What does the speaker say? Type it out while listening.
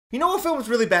You know what film was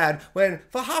really bad? When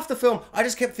for half the film, I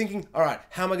just kept thinking, all right,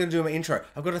 how am I going to do my intro?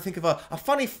 I've got to think of a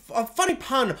funny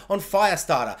pun on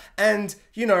Firestarter. And,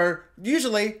 you know,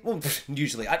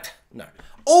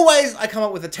 always I come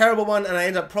up with a terrible one and I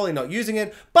end up probably not using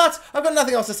it, but I've got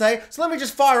nothing else to say, so let me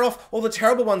just fire off all the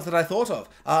terrible ones that I thought of.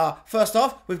 First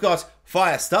off, we've got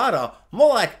Firestarter,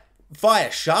 more like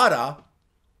Firestarter,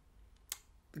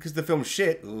 because the film's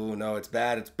shit. Ooh, no, it's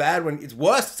bad. It's bad when it's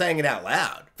worse saying it out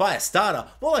loud. Firestarter,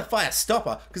 more like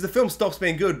Firestopper, because the film stops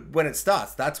being good when it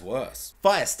starts. That's worse.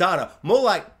 Firestarter, more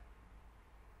like...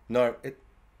 No,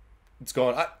 it's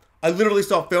gone. I literally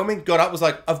stopped filming, got up, was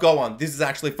like, I've got one. This is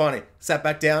actually funny. Sat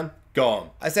back down,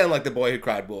 gone. I sound like the boy who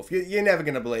cried wolf. You're never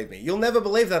going to believe me. You'll never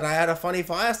believe that I had a funny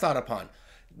Firestarter pun.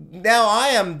 Now I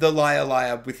am the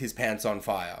liar with his pants on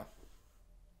fire.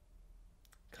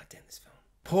 God damn this film.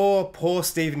 Poor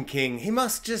Stephen King. He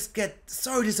must just get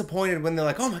so disappointed when they're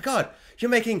like, oh my god, you're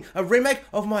making a remake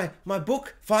of my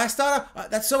book, Firestarter?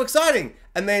 That's so exciting.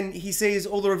 And then he sees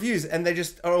all the reviews and they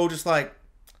just are all just like,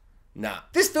 nah.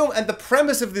 This film and the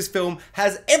premise of this film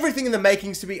has everything in the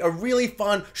makings to be a really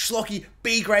fun, schlocky,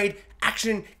 B-grade,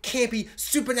 action, campy,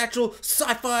 supernatural,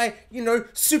 sci-fi, you know,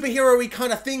 superhero-y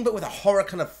kind of thing, but with a horror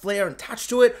kind of flair and touch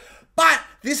to it. But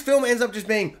this film ends up just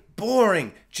being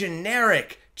boring,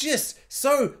 generic, just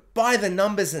so by the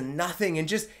numbers and nothing, and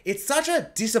just, it's such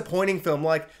a disappointing film.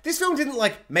 Like, this film didn't,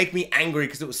 like, make me angry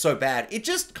because it was so bad. It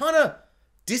just kind of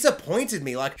disappointed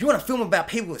me. Like, you want a film about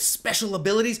people with special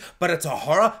abilities, but it's a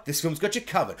horror? This film's got you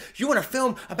covered. You want a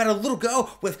film about a little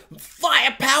girl with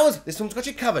fire powers? This film's got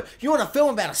you covered. You want a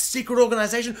film about a secret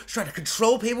organization trying to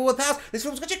control people with powers? This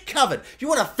film's got you covered. You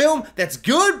want a film that's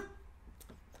good?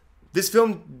 This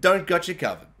film don't got you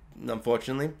covered,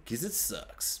 unfortunately, because it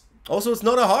sucks. Also, it's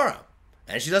not a horror,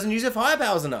 and she doesn't use her fire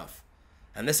powers enough.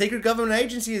 And the secret government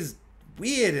agency is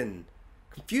weird and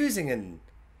confusing and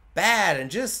bad and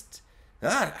just...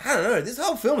 I don't know, this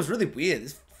whole film is really weird.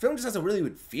 This film just has a really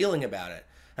weird feeling about it.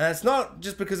 And it's not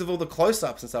just because of all the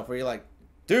close-ups and stuff where you're like,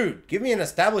 dude, give me an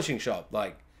establishing shot.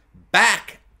 Like,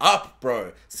 back up,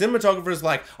 bro. Cinematographer's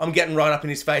like, I'm getting right up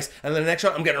in his face. And then the next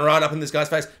shot, I'm getting right up in this guy's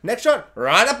face. Next shot,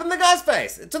 right up in the guy's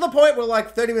face. To the point where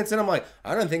like 30 minutes in, I'm like,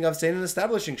 I don't think I've seen an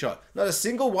establishing shot. Not a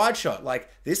single wide shot. Like,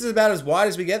 this is about as wide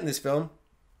as we get in this film.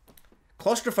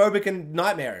 Claustrophobic and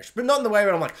nightmarish, but not in the way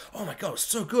where I'm like, oh my god, it's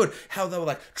so good how they were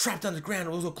like trapped underground,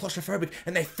 it was all claustrophobic,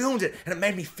 and they filmed it, and it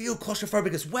made me feel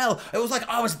claustrophobic as well. It was like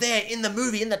I was there in the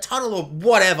movie, in the tunnel, or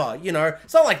whatever, you know?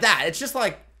 It's not like that. It's just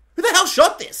like, who the hell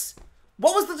shot this?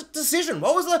 What was the decision?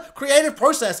 What was the creative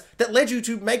process that led you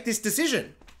to make this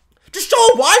decision? Just show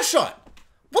a wide shot.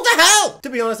 What the hell? To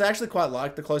be honest, I actually quite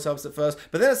liked the close-ups at first,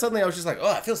 but then suddenly I was just like,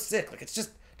 oh, I feel sick. Like, it's just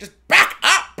back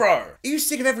up, bro. Are you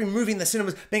sick of every movie in the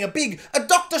cinemas being a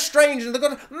Doctor Strange and they've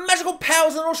got magical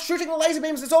powers and they're all shooting laser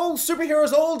beams? It's all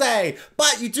superheroes all day.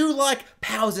 But you do like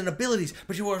powers and abilities,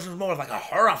 but you watch more of like a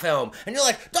horror film. And you're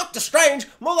like, Doctor Strange,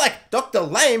 more like Dr.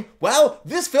 Lame. Well,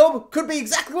 this film could be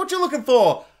exactly what you're looking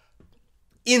for.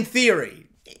 In theory.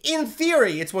 In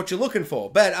theory, it's what you're looking for.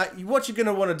 But what you're going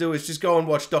to want to do is just go and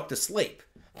watch Dr. Sleep.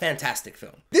 Fantastic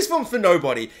film. This film's for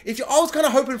nobody. I was kind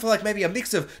of hoping for like maybe a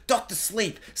mix of Dr.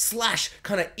 Sleep /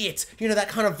 kind of It. You know, that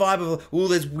kind of vibe of, oh,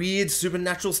 there's weird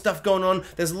supernatural stuff going on.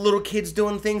 There's little kids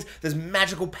doing things. There's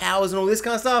magical powers and all this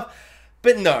kind of stuff.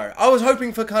 But no, I was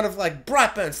hoping for kind of like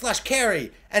Brightburn /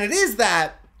 Carrie. And it is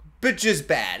that, but just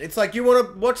bad. It's like, you want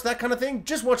to watch that kind of thing?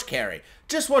 Just watch Carrie.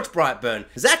 Just watch Brightburn.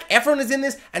 Zac Efron is in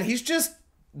this and he's just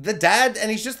the dad. And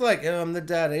he's just like, oh, I'm the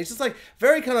dad. And he's just like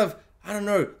very kind of, I don't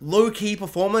know, low-key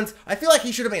performance. I feel like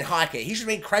he should have been high-key. He should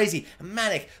have been crazy and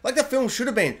manic, like the film should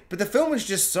have been. But the film was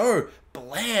just so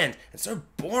bland and so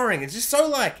boring. It's just so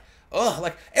like, ugh,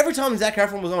 like every time Zac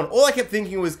Efron was on, all I kept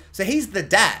thinking was, so he's the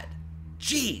dad.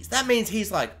 Jeez, that means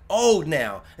he's like old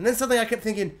now. And then suddenly I kept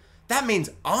thinking, that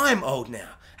means I'm old now.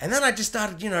 And then I just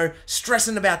started, you know,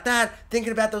 stressing about that,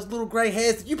 thinking about those little grey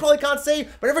hairs that you probably can't see,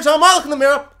 but every time I look in the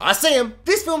mirror, I see them.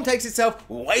 This film takes itself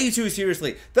way too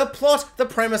seriously. The plot, the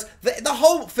premise, the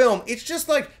whole film, it's just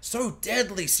like so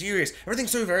deadly serious. Everything's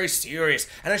so very serious.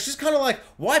 And it's just kind of like,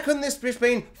 why couldn't this just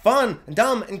been fun and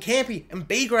dumb and campy and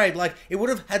B-grade? Like, it would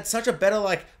have had such a better,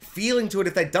 like, feeling to it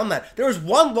if they'd done that. There was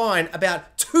one line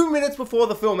about 2 minutes before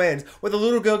the film ends where the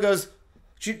little girl goes,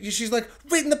 she's like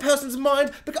reading the person's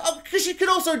mind because she can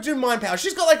also do mind powers.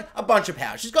 She's got like a bunch of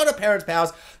powers. She's got her parents'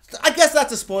 powers. I guess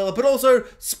that's a spoiler, but also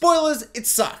spoilers, it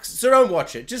sucks. So don't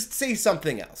watch it. Just see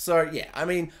something else. So yeah, I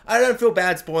mean, I don't feel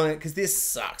bad spoiling it because this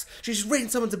sucks. She's reading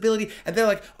someone's ability and they're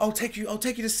like, I'll take you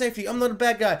to safety. I'm not a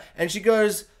bad guy. And she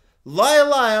goes, liar,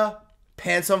 liar,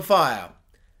 pants on fire.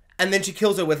 And then she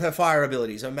kills her with her fire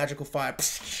abilities, her magical fire.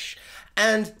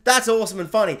 And that's awesome and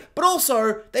funny. But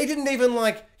also, they didn't even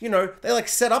like, you know, they like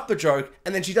set up the joke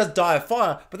and then she does die of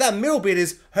fire. But that middle bit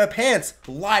is her pants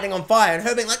lighting on fire and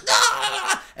her being like,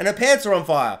 ah! And her pants are on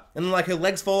fire. And then like her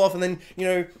legs fall off and then, you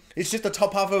know, it's just the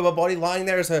top half of her body lying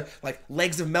there as her like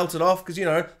legs have melted off. Because, you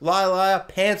know, liar, liar,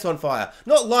 pants on fire.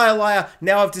 Not liar, liar,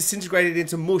 now I've disintegrated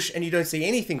into mush and you don't see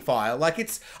anything fire. Like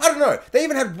it's, I don't know. They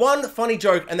even had one funny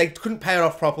joke and they couldn't pay it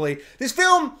off properly. This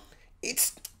film,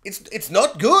 it's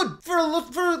not good for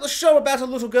a show about a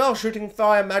little girl shooting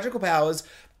fire magical powers.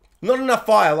 Not enough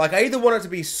fire. Like, I either want it to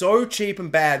be so cheap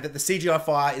and bad that the CGI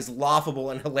fire is laughable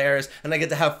and hilarious and I get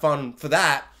to have fun for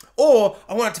that, or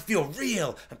I want it to feel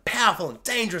real and powerful and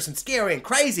dangerous and scary and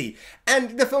crazy.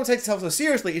 And the film takes itself so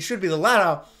seriously, it should be the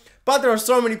latter. But there are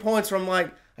so many points where I'm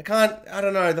like, I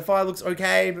don't know, the fire looks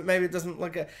okay, but maybe it doesn't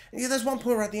look... Yeah, there's one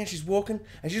point right at the end, she's walking,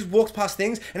 and she just walks past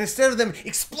things, and instead of them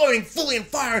exploding fully in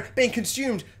fire and being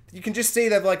consumed, you can just see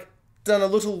they've, like, done a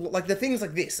little... Like, the things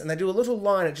like this, and they do a little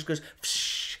line, it just goes...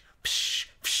 Psh, psh,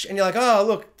 psh, and you're like, oh,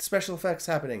 look, special effects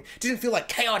happening. It didn't feel, like,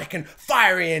 chaotic and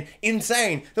fiery and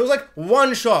insane. There was, like,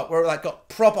 one shot where it, like, got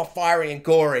proper fiery and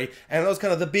gory, and that was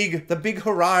kind of the big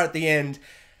hurrah at the end.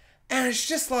 And it's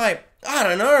just like... I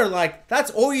don't know, like, that's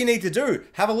all you need to do.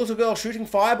 Have a little girl shooting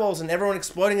fireballs and everyone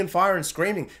exploding in fire and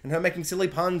screaming and her making silly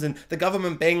puns and the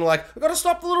government being like, we've got to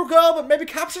stop the little girl, but maybe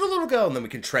capture the little girl and then we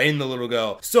can train the little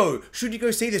girl. So, should you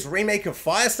go see this remake of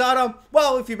Firestarter?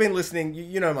 Well, if you've been listening,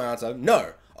 you know my answer.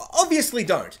 No. Obviously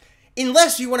don't.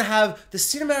 Unless you want to have the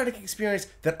cinematic experience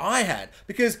that I had.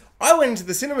 Because I went into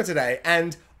the cinema today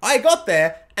and I got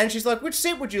there and she's like, which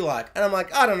seat would you like? And I'm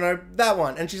like, I don't know, that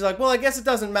one. And she's like, well, I guess it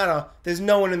doesn't matter. There's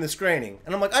no one in the screening.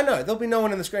 And I'm like, I know, there'll be no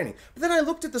one in the screening. But then I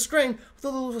looked at the screen with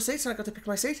all the little seats and I got to pick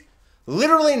my seat.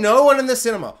 Literally no one in the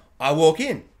cinema. I walk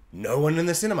in. No one in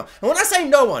the cinema. And when I say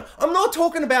no one, I'm not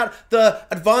talking about the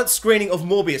advanced screening of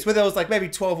Morbius, where there was like maybe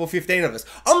 12 or 15 of us.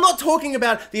 I'm not talking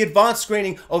about the advanced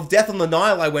screening of Death on the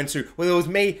Nile I went to, where there was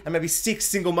me and maybe 6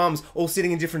 single mums all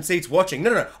sitting in different seats watching.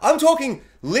 No. I'm talking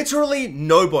literally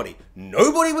nobody.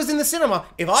 Nobody was in the cinema.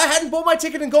 If I hadn't bought my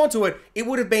ticket and gone to it, it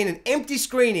would have been an empty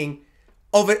screening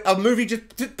of a movie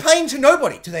just playing to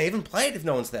nobody. Do they even play it if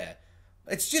no one's there?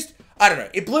 It's just, I don't know,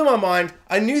 it blew my mind.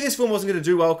 I knew this film wasn't going to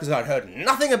do well because I'd heard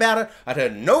nothing about it. I'd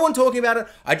heard no one talking about it.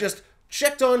 I just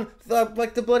checked on the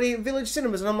bloody Village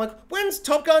Cinemas and I'm like, when's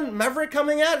Top Gun Maverick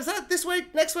coming out? Is that this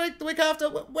week, next week, the week after?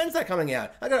 When's that coming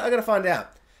out? I gotta find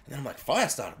out. And then I'm like,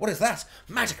 Firestarter, what is that?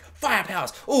 Magic, fire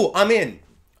powers. Oh, I'm in.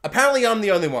 Apparently I'm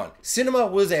the only one. Cinema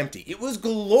was empty. It was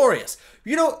glorious.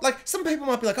 You know, like, some people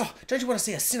might be like, oh, don't you want to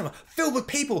see a cinema filled with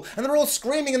people? And they're all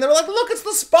screaming and they're like, look, it's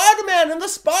the Spider-Man in the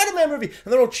Spider-Man movie.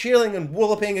 And they're all cheering and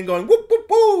walloping and going, whoop, whoop,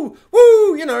 woo,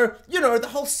 woo, you know, the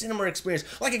whole cinema experience.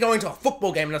 Like you're going to a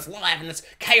football game and it's live and it's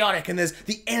chaotic and there's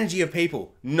the energy of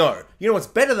people. No. You know what's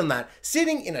better than that?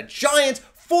 Sitting in a giant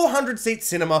 400-seat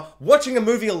cinema, watching a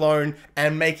movie alone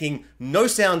and making no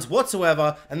sounds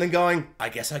whatsoever and then going, I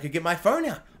guess I could get my phone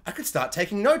out. I could start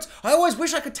taking notes. I always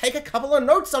wish I could take a couple of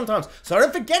notes sometimes so I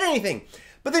don't forget anything.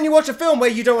 But then you watch a film where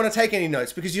you don't want to take any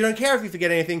notes because you don't care if you forget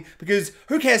anything, because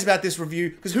who cares about this review?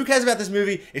 Because who cares about this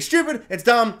movie? It's stupid, it's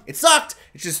dumb, it sucked,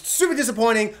 it's just super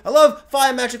disappointing. I love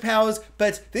fire magic powers,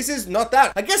 but this is not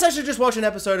that. I guess I should just watch an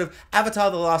episode of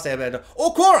Avatar: The Last Airbender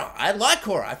or Korra. I like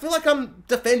Korra. I feel like I'm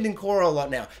defending Korra a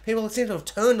lot now. People seem to have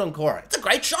turned on Korra. It's a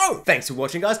great show. Thanks for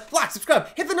watching, guys. Like, subscribe,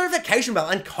 hit the notification bell,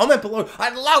 and comment below.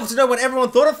 I'd love to know what everyone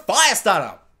thought of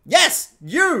Firestarter. Yes,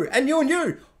 you and you and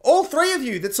you. All 3 of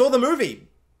you that saw the movie.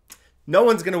 No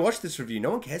one's going to watch this review. No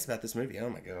one cares about this movie. Oh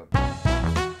my god.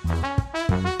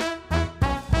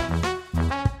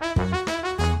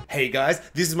 Hey guys,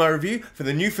 this is my review for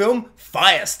the new film,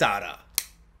 Firestarter.